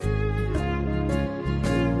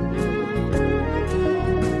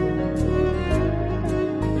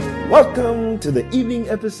Welcome to the evening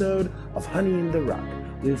episode of Honey in the Rock.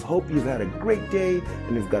 We hope you've had a great day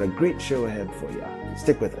and we've got a great show ahead for you.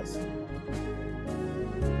 Stick with us.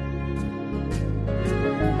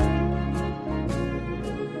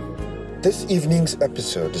 This evening's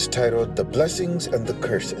episode is titled The Blessings and the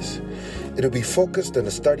Curses. It will be focused on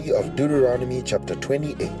a study of Deuteronomy chapter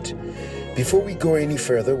 28. Before we go any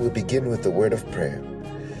further, we'll begin with the word of prayer.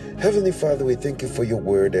 Heavenly Father, we thank you for your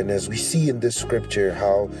word, and as we see in this scripture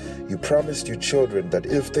how you promised your children that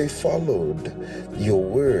if they followed your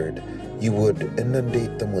word, you would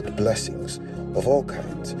inundate them with blessings of all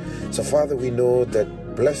kinds. So Father, we know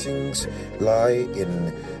that blessings lie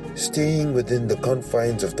in staying within the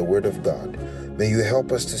confines of the word of God. May you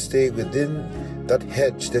help us to stay within that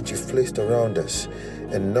hedge that you've placed around us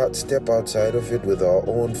and not step outside of it with our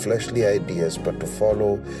own fleshly ideas, but to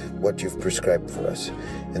follow what you've prescribed for us.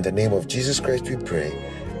 In the name of Jesus Christ we pray.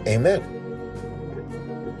 Amen.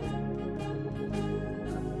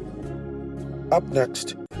 Up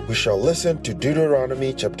next, we shall listen to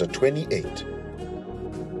Deuteronomy chapter 28.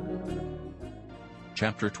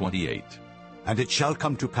 Chapter 28. And it shall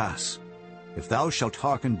come to pass, if thou shalt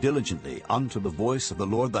hearken diligently unto the voice of the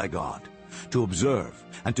Lord thy God, to observe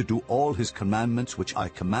and to do all his commandments which I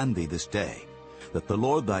command thee this day, that the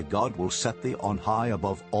Lord thy God will set thee on high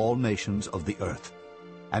above all nations of the earth.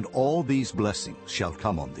 And all these blessings shall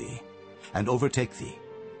come on thee, and overtake thee,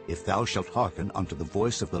 if thou shalt hearken unto the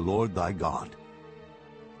voice of the Lord thy God.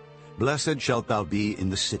 Blessed shalt thou be in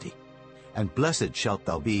the city, and blessed shalt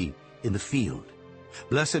thou be in the field.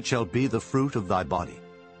 Blessed shall be the fruit of thy body,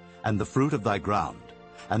 and the fruit of thy ground,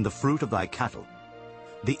 and the fruit of thy cattle,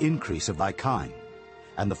 the increase of thy kine,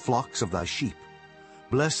 and the flocks of thy sheep.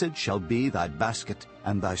 Blessed shall be thy basket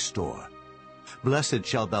and thy store. Blessed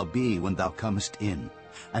shalt thou be when thou comest in,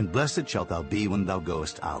 and blessed shalt thou be when thou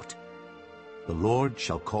goest out. The Lord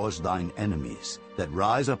shall cause thine enemies that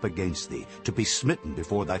rise up against thee to be smitten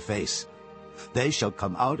before thy face. They shall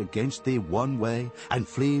come out against thee one way, and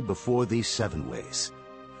flee before thee 7 ways.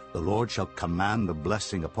 The Lord shall command the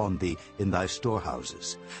blessing upon thee in thy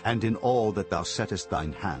storehouses, and in all that thou settest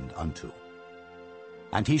thine hand unto.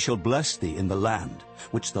 And he shall bless thee in the land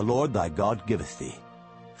which the Lord thy God giveth thee.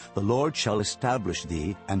 The Lord shall establish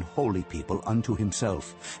thee an holy people unto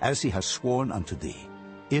himself, as he has sworn unto thee,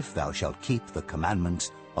 if thou shalt keep the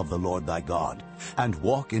commandments of the Lord thy God, and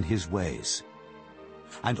walk in his ways.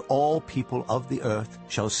 And all people of the earth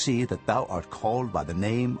shall see that thou art called by the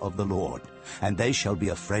name of the Lord, and they shall be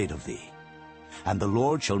afraid of thee. And the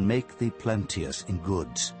Lord shall make thee plenteous in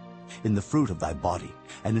goods, in the fruit of thy body,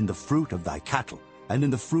 and in the fruit of thy cattle, and in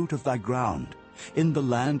the fruit of thy ground, in the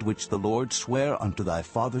land which the Lord sware unto thy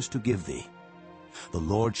fathers to give thee. The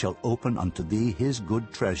Lord shall open unto thee his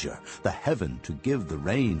good treasure, the heaven, to give the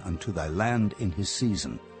rain unto thy land in his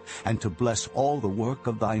season, and to bless all the work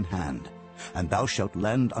of thine hand. And thou shalt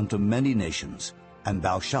lend unto many nations, and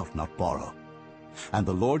thou shalt not borrow. And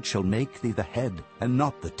the Lord shall make thee the head, and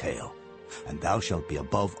not the tail. And thou shalt be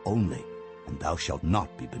above only, and thou shalt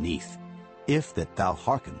not be beneath, if that thou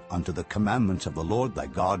hearken unto the commandments of the Lord thy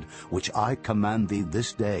God, which I command thee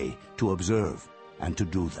this day to observe and to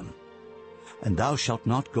do them. And thou shalt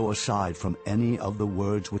not go aside from any of the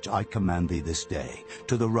words which I command thee this day,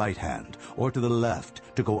 to the right hand or to the left,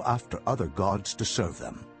 to go after other gods to serve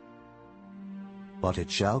them. But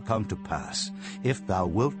it shall come to pass, if thou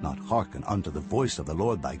wilt not hearken unto the voice of the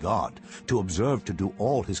Lord thy God, to observe to do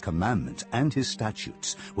all his commandments and his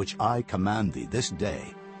statutes, which I command thee this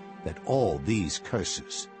day, that all these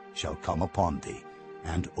curses shall come upon thee,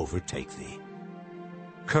 and overtake thee.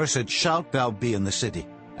 Cursed shalt thou be in the city,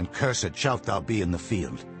 and cursed shalt thou be in the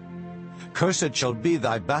field. Cursed shall be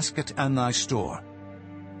thy basket and thy store.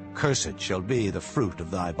 Cursed shall be the fruit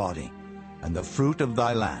of thy body, and the fruit of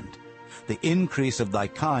thy land, the increase of thy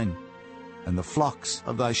kine, and the flocks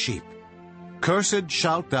of thy sheep. Cursed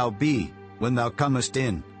shalt thou be when thou comest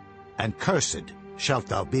in, and cursed shalt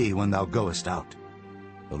thou be when thou goest out.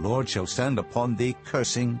 The Lord shall send upon thee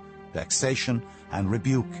cursing, vexation, and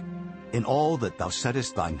rebuke, in all that thou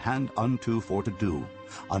settest thine hand unto for to do,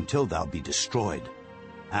 until thou be destroyed,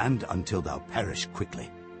 and until thou perish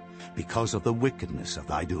quickly, because of the wickedness of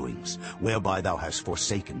thy doings, whereby thou hast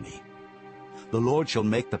forsaken me. The Lord shall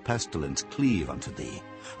make the pestilence cleave unto thee,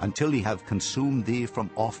 until he have consumed thee from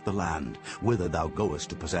off the land, whither thou goest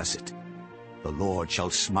to possess it. The Lord shall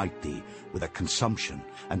smite thee with a consumption,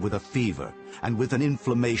 and with a fever, and with an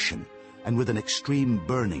inflammation, and with an extreme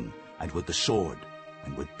burning, and with the sword,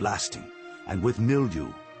 and with blasting, and with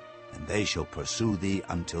mildew, and they shall pursue thee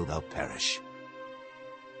until thou perish.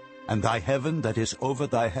 And thy heaven that is over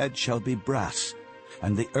thy head shall be brass,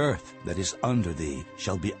 and the earth that is under thee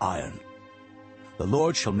shall be iron. The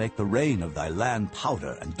Lord shall make the rain of thy land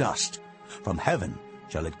powder and dust. From heaven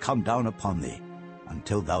shall it come down upon thee,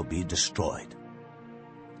 until thou be destroyed.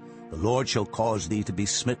 The Lord shall cause thee to be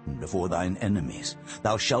smitten before thine enemies.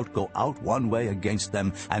 Thou shalt go out one way against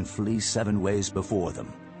them, and flee 7 ways before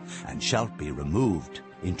them, and shalt be removed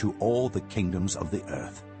into all the kingdoms of the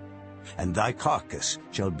earth. And thy carcass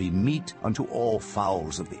shall be meat unto all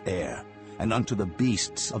fowls of the air, and unto the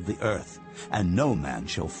beasts of the earth, and no man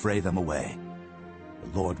shall fray them away.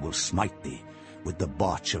 The Lord will smite thee with the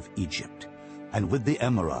botch of Egypt, and with the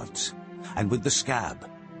emerods, and with the scab,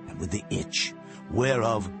 and with the itch,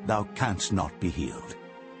 whereof thou canst not be healed.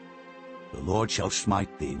 The Lord shall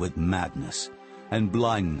smite thee with madness, and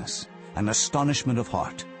blindness, and astonishment of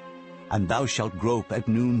heart. And thou shalt grope at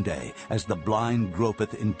noonday, as the blind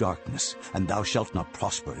gropeth in darkness, and thou shalt not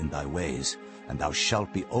prosper in thy ways. And thou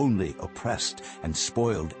shalt be only oppressed and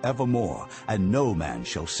spoiled evermore, and no man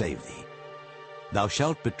shall save thee. Thou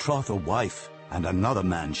shalt betroth a wife, and another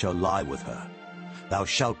man shall lie with her. Thou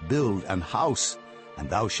shalt build an house, and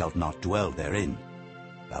thou shalt not dwell therein.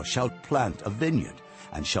 Thou shalt plant a vineyard,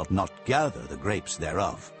 and shalt not gather the grapes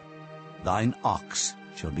thereof. Thine ox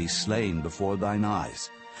shall be slain before thine eyes,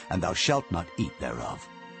 and thou shalt not eat thereof.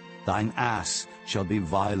 Thine ass shall be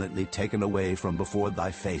violently taken away from before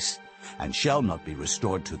thy face, and shall not be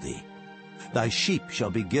restored to thee. Thy sheep shall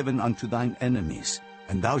be given unto thine enemies,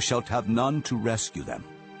 and thou shalt have none to rescue them.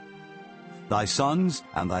 Thy sons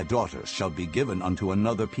and thy daughters shall be given unto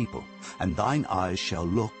another people, and thine eyes shall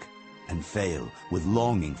look and fail with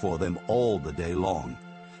longing for them all the day long,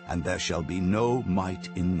 and there shall be no might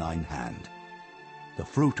in thine hand. The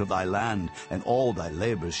fruit of thy land and all thy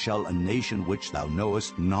labors shall a nation which thou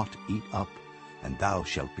knowest not eat up, and thou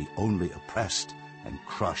shalt be only oppressed and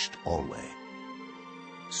crushed alway.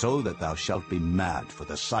 So that thou shalt be mad for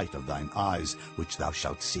the sight of thine eyes which thou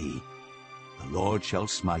shalt see. The Lord shall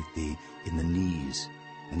smite thee in the knees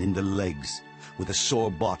and in the legs, with a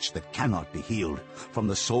sore botch that cannot be healed, from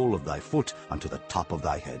the sole of thy foot unto the top of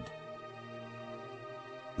thy head.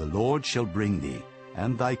 The Lord shall bring thee,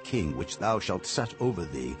 and thy king which thou shalt set over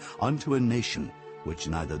thee, unto a nation which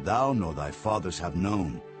neither thou nor thy fathers have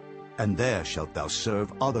known. And there shalt thou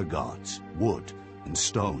serve other gods, wood and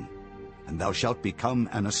stone. And thou shalt become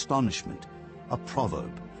an astonishment, a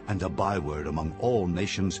proverb, and a byword among all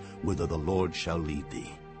nations whither the Lord shall lead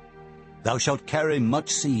thee. Thou shalt carry much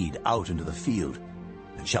seed out into the field,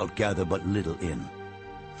 and shalt gather but little in.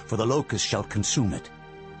 For the locust shall consume it.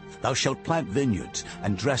 Thou shalt plant vineyards,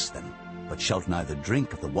 and dress them, but shalt neither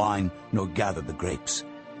drink of the wine, nor gather the grapes,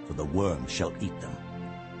 for the worm shall eat them.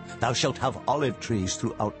 Thou shalt have olive trees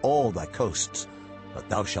throughout all thy coasts, but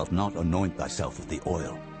thou shalt not anoint thyself with the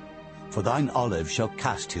oil, for thine olive shall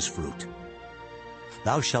cast his fruit.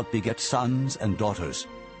 Thou shalt beget sons and daughters,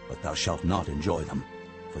 but thou shalt not enjoy them,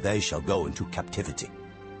 for they shall go into captivity.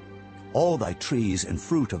 All thy trees and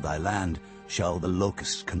fruit of thy land shall the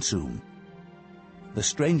locusts consume. The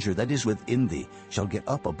stranger that is within thee shall get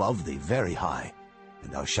up above thee very high,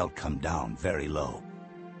 and thou shalt come down very low.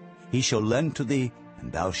 He shall lend to thee,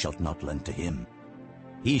 and thou shalt not lend to him.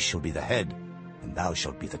 He shall be the head, and thou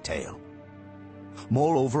shalt be the tail.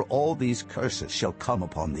 Moreover, all these curses shall come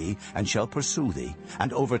upon thee, and shall pursue thee,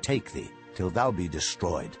 and overtake thee, till thou be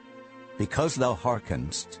destroyed, because thou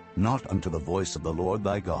hearkenest not unto the voice of the Lord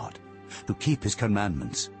thy God, to keep his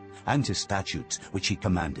commandments, and his statutes which he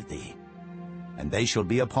commanded thee. And they shall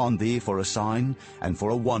be upon thee for a sign, and for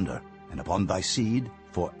a wonder, and upon thy seed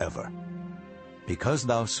forever. Because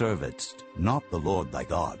thou servedst not the Lord thy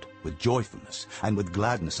God with joyfulness and with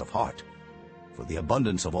gladness of heart, for the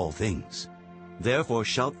abundance of all things, therefore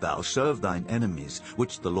shalt thou serve thine enemies,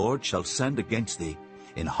 which the Lord shall send against thee,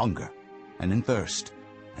 in hunger, and in thirst,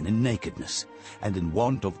 and in nakedness, and in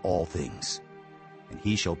want of all things. And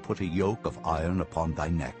he shall put a yoke of iron upon thy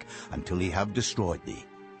neck, until he have destroyed thee.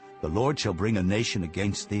 The Lord shall bring a nation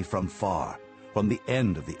against thee from far, from the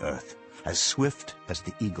end of the earth, as swift as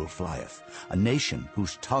the eagle flieth, a nation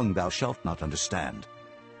whose tongue thou shalt not understand,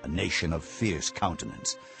 a nation of fierce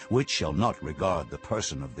countenance, which shall not regard the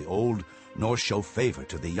person of the old, nor show favor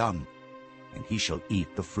to the young. And he shall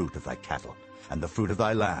eat the fruit of thy cattle, and the fruit of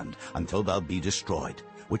thy land, until thou be destroyed,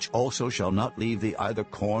 which also shall not leave thee either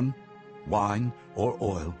corn, wine, or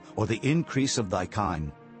oil, or the increase of thy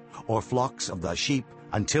kine, or flocks of thy sheep,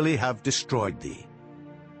 until he have destroyed thee.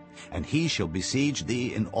 And he shall besiege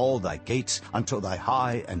thee in all thy gates, until thy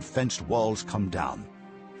high and fenced walls come down,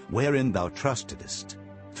 wherein thou trustedest,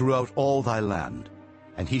 throughout all thy land.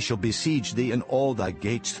 And he shall besiege thee in all thy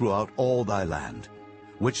gates throughout all thy land,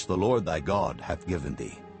 which the Lord thy God hath given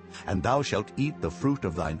thee, And thou shalt eat the fruit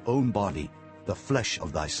of thine own body, the flesh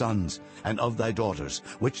of thy sons and of thy daughters,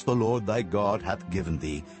 which the Lord thy God hath given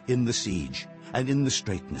thee, in the siege and in the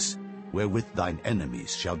straitness, wherewith thine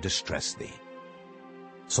enemies shall distress thee.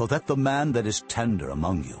 So that the man that is tender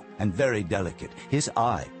among you, and very delicate, his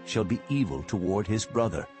eye shall be evil toward his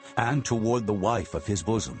brother, and toward the wife of his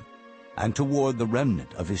bosom, and toward the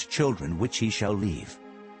remnant of his children which he shall leave,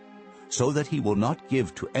 so that he will not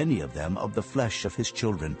give to any of them of the flesh of his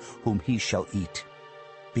children whom he shall eat,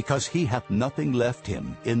 because he hath nothing left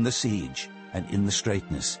him in the siege and in the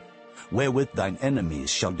straitness, wherewith thine enemies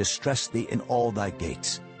shall distress thee in all thy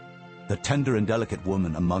gates. The tender and delicate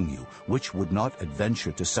woman among you, which would not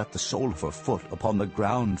adventure to set the sole of her foot upon the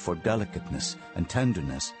ground for delicateness and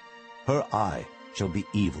tenderness, her eye shall be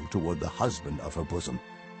evil toward the husband of her bosom,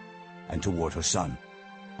 and toward her son,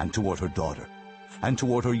 and toward her daughter, and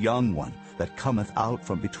toward her young one that cometh out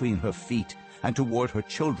from between her feet, and toward her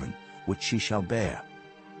children which she shall bear.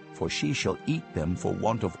 For she shall eat them for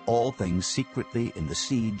want of all things secretly in the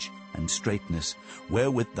siege and straitness,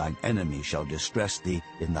 wherewith thine enemy shall distress thee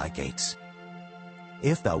in thy gates.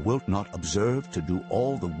 If thou wilt not observe to do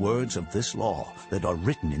all the words of this law that are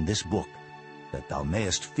written in this book, that thou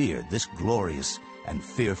mayest fear this glorious and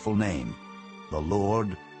fearful name, the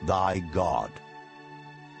Lord thy God,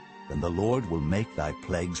 then the Lord will make thy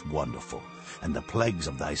plagues wonderful, and the plagues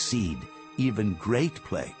of thy seed, even great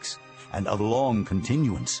plagues, and of long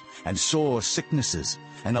continuance, and sore sicknesses,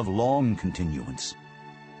 and of long continuance.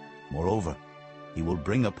 Moreover, he will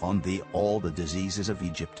bring upon thee all the diseases of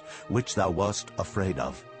Egypt, which thou wast afraid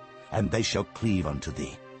of, and they shall cleave unto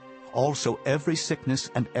thee. Also every sickness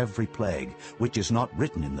and every plague, which is not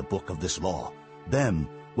written in the book of this law, them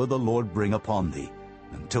will the Lord bring upon thee,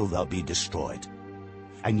 until thou be destroyed.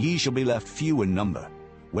 And ye shall be left few in number,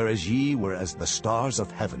 whereas ye were as the stars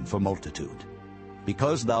of heaven for multitude,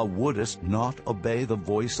 because thou wouldest not obey the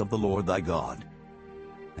voice of the Lord thy God.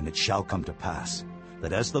 And it shall come to pass,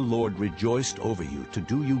 that as the Lord rejoiced over you to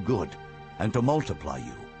do you good, and to multiply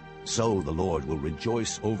you, so the Lord will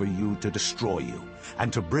rejoice over you to destroy you,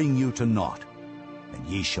 and to bring you to naught. And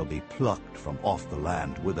ye shall be plucked from off the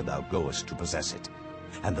land whither thou goest to possess it.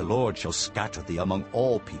 And the Lord shall scatter thee among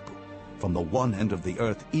all people, from the one end of the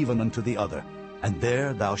earth even unto the other, and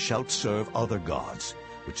there thou shalt serve other gods,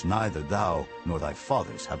 which neither thou nor thy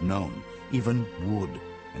fathers have known, even wood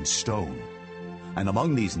and stone. And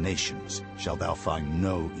among these nations shalt thou find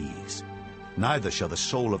no ease, neither shall the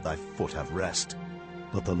sole of thy foot have rest.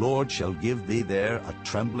 But the Lord shall give thee there a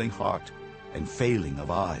trembling heart, and failing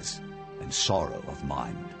of eyes, and sorrow of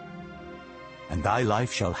mind. And thy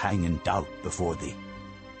life shall hang in doubt before thee,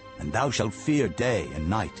 and thou shalt fear day and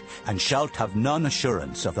night, and shalt have none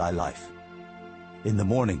assurance of thy life. In the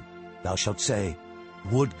morning thou shalt say,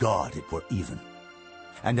 Would God it were even.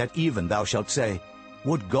 And at even thou shalt say,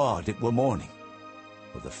 Would God it were morning.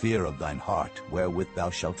 For the fear of thine heart wherewith thou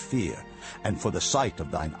shalt fear, and for the sight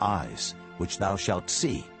of thine eyes which thou shalt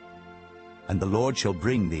see. And the Lord shall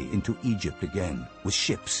bring thee into Egypt again with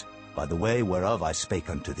ships, by the way whereof I spake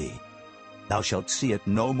unto thee. Thou shalt see it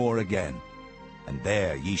no more again, and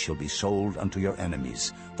there ye shall be sold unto your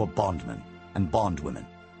enemies for bondmen and bondwomen,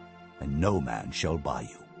 and no man shall buy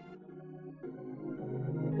you.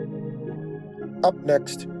 Up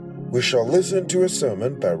next, we shall listen to a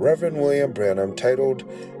sermon by Reverend William Branham titled,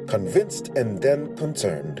 Convinced and Then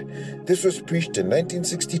Concerned. This was preached in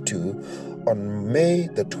 1962 on May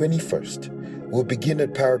the 21st. We'll begin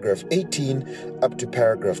at paragraph 18 up to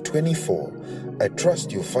paragraph 24. I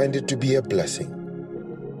trust you'll find it to be a blessing.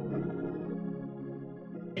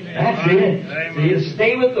 That's it. So you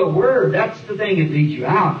stay with the Word. That's the thing that leads you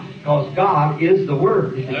out, because God is the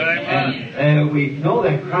Word. And we know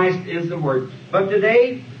that Christ is the Word. But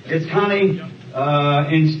today, it's kind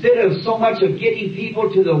of, instead of so much of getting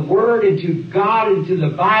people to the Word and to God and to the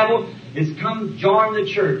Bible, it's come join the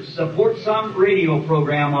church, support some radio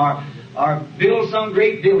program, or build some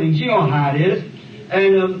great buildings. You know how it is.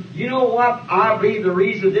 And you know what I believe the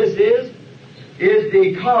reason this is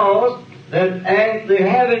because that they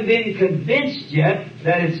haven't been convinced yet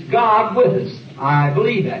that it's God with us. I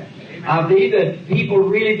believe that. I believe that people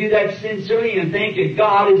really do that sincerely and think that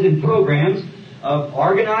God is in programs of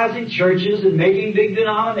organizing churches and making big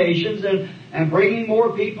denominations and bringing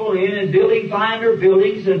more people in and building finer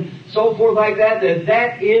buildings and so forth like that,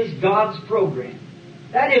 that is God's program.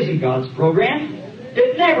 That isn't God's program.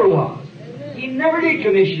 It never was. He never did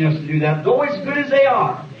commission us to do that, though as good as they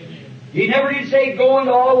are. He never did say go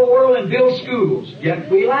into all the world and build schools, yet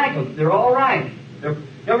we like them. They're all right.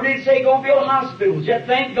 Never did say go build hospitals, yet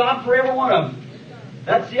thank God for every one of them.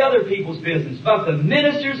 That's the other people's business. But the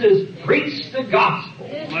ministers is preach the gospel.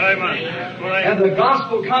 And the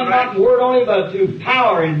gospel comes not in word only, but through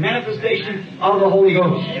power and manifestation of the Holy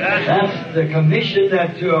Ghost. That's the commission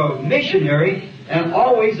that to a missionary, and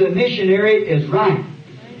always a missionary is right.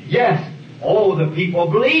 Yes. Oh, the people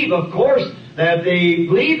believe, of course, that they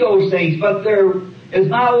believe those things, but as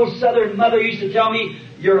my old Southern mother used to tell me,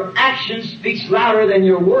 your action speaks louder than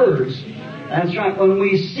your words. That's right. When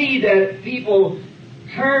we see that people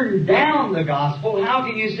turn down the gospel, how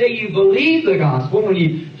can you say you believe the gospel when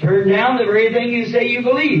you turn down the very thing you say you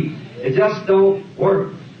believe? It just don't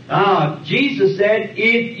work. Jesus said,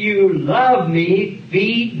 if you love me,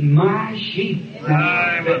 feed my sheep.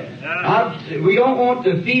 We don't want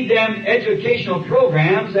to feed them educational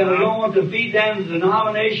programs, and we don't want to feed them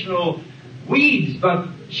denominational weeds, but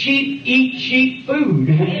sheep eat sheep food.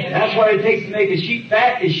 That's what it takes to make a sheep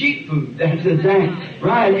fat, is sheep food. That's the thing.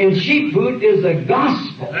 Right, and sheep food is the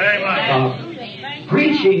gospel.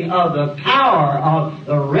 Preaching of the power of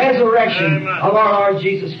the resurrection of our Lord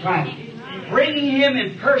Jesus Christ. Bringing Him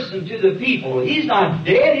in person to the people. He's not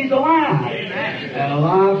dead, He's alive. And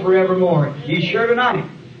alive forevermore. He's sure tonight.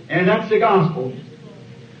 And that's the gospel.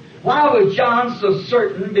 Why was John so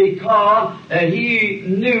certain? Because that he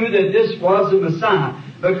knew that this was the Messiah.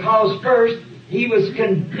 Because first, he was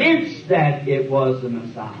convinced that it was the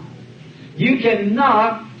Messiah. You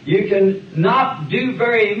cannot do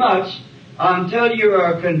very much until you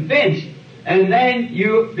are convinced, and then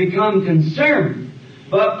you become concerned.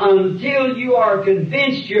 But until you are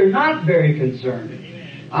convinced, you're not very concerned.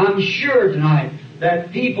 I'm sure tonight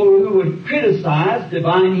that people who would criticize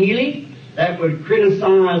divine healing, that would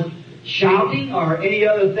criticize shouting or any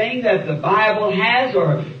other thing that the Bible has,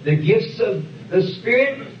 or the gifts of the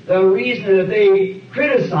Spirit, the reason that they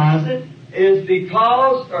criticize it is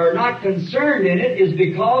because, or not concerned in it, is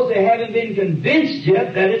because they haven't been convinced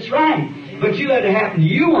yet that it's right. But you let it happen to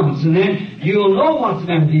you once, and then you'll know what's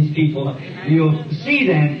about these people. You'll see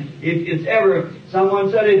then, if it's ever someone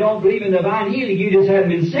said they don't believe in divine healing, you just haven't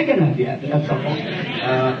been sick enough yet. That's all.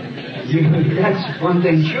 That's one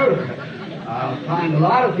thing sure. I'll find a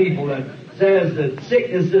lot of people that says that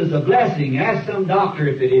sickness is a blessing. Ask some doctor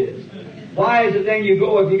if it is. Why is it then you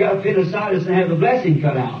go if you got appendicitis and have the blessing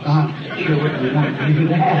cut out? I'm sure wouldn't want to do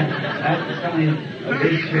that. That's something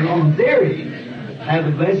against your own theory. Have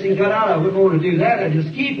the blessing cut out, I wouldn't want to do that. I'd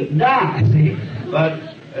just keep it and die, see. But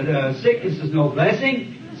sickness is no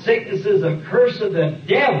blessing. Sickness is a curse of the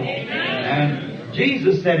devil. And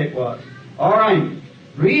Jesus said it was. All right.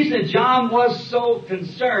 The reason John was so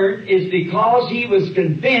concerned is because he was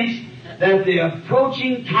convinced that the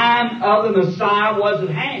approaching time of the Messiah was at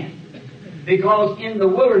hand. Because in the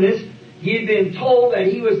wilderness, he had been told that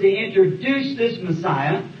he was to introduce this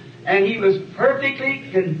Messiah, and he was perfectly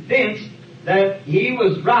convinced that he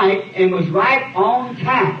was right and was right on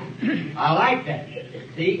time. I like that.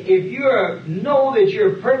 See, if you know that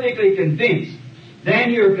you're perfectly convinced,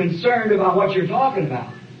 then you're concerned about what you're talking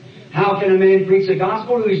about. How can a man preach the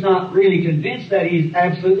gospel who's not really convinced that he's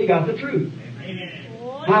absolutely got the truth?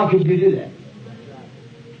 How can you do that?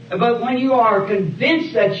 But when you are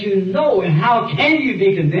convinced that you know, and how can you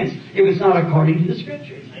be convinced if it's not according to the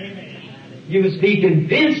Scriptures? You must be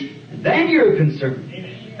convinced, then you're concerned.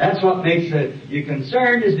 That's what makes you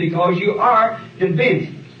concerned, is because you are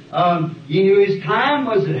convinced. He knew his time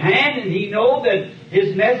was at hand, and he knew that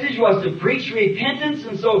his message was to preach repentance,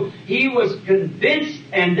 and so he was convinced,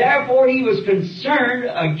 and therefore he was concerned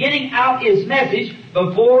of getting out his message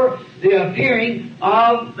before the appearing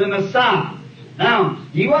of the Messiah. Now,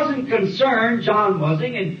 he wasn't concerned, John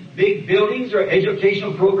wasn't, in big buildings or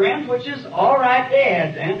educational programs, which is all right, they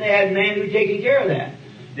had men who were taking care of that.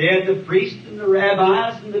 They had the priests and the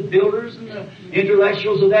rabbis and the builders and the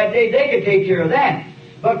intellectuals of that day. They could take care of that.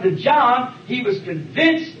 But to John, he was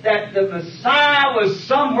convinced that the Messiah was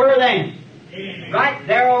somewhere then, right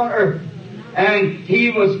there on earth. And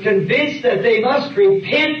he was convinced that they must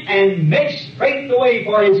repent and make straight the way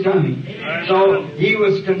for his coming. So he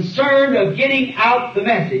was concerned of getting out the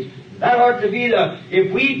message. That ought to be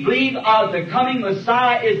if we believe the coming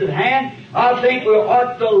Messiah is at hand, I think we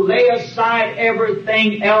ought to lay aside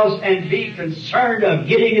everything else and be concerned of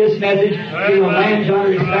getting this message to the land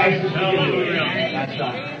as fast as we can do it. That's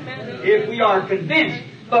right. If we are convinced,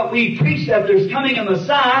 but we preach that there's coming a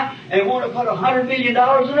Messiah and want to put $100 million in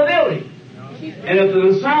a building. And if the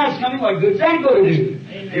Messiah is coming, what good's that going to do?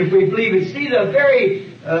 If we believe it, see,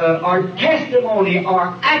 our testimony,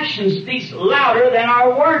 our action speaks louder than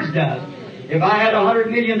our words does. If I had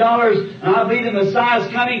 $100 million and I believe the Messiah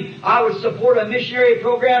is coming, I would support a missionary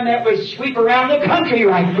program that would sweep around the country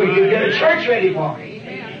right quick and get a church ready for me.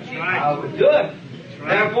 I would do it.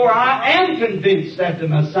 Therefore, I am convinced that the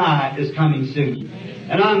Messiah is coming soon.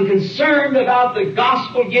 And I'm concerned about the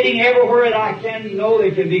gospel getting everywhere that I can know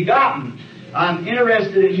they can be gotten. I'm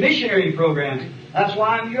interested in missionary programs. That's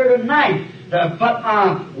why I'm here tonight, to put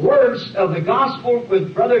my words of the gospel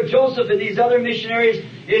with Brother Joseph and these other missionaries,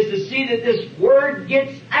 is to see that this word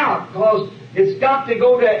gets out, because it's got to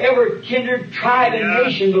go to every kindred, tribe, and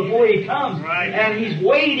nation before He comes. And He's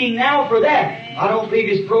waiting now for that. I don't believe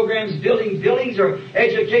His program's building buildings or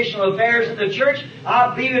educational affairs in the church.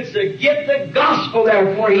 I believe it's to get the gospel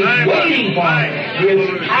there for He's waiting for it.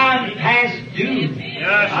 It's time past due.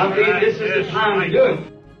 I believe this is the time to do it.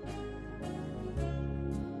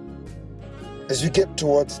 As we get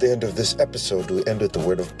towards the end of this episode, we end with the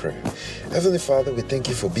word of prayer. Heavenly Father, we thank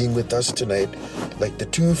You for being with us tonight. Like the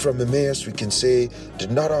two from Emmaus, we can say,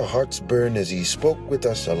 did not our hearts burn as You spoke with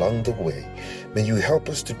us along the way? May You help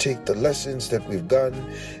us to take the lessons that we've done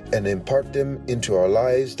and impart them into our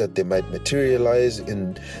lives, that they might materialize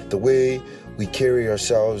in the way we carry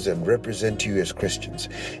ourselves and represent You as Christians.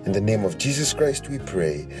 In the name of Jesus Christ we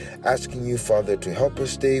pray, asking You, Father, to help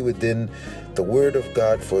us stay within the Word of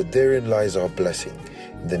God, for therein lies our blessing.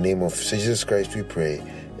 In the name of Jesus Christ we pray.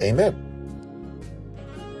 Amen.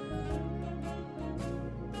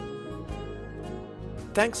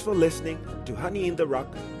 Thanks for listening to Honey in the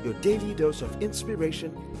Rock, your daily dose of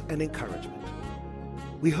inspiration and encouragement.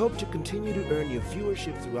 We hope to continue to earn your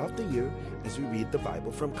viewership throughout the year as we read the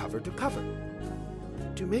Bible from cover to cover.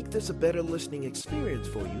 To make this a better listening experience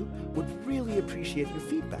for you, would really appreciate your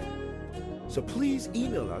feedback. So please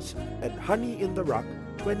email us at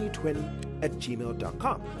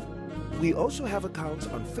honeyintherock2020@gmail.com. We also have accounts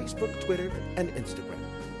on Facebook, Twitter, and Instagram.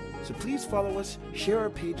 So please follow us, share our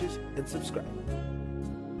pages, and subscribe.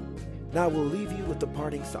 Now we'll leave you with the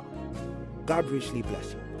parting song. God richly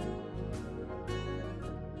bless you.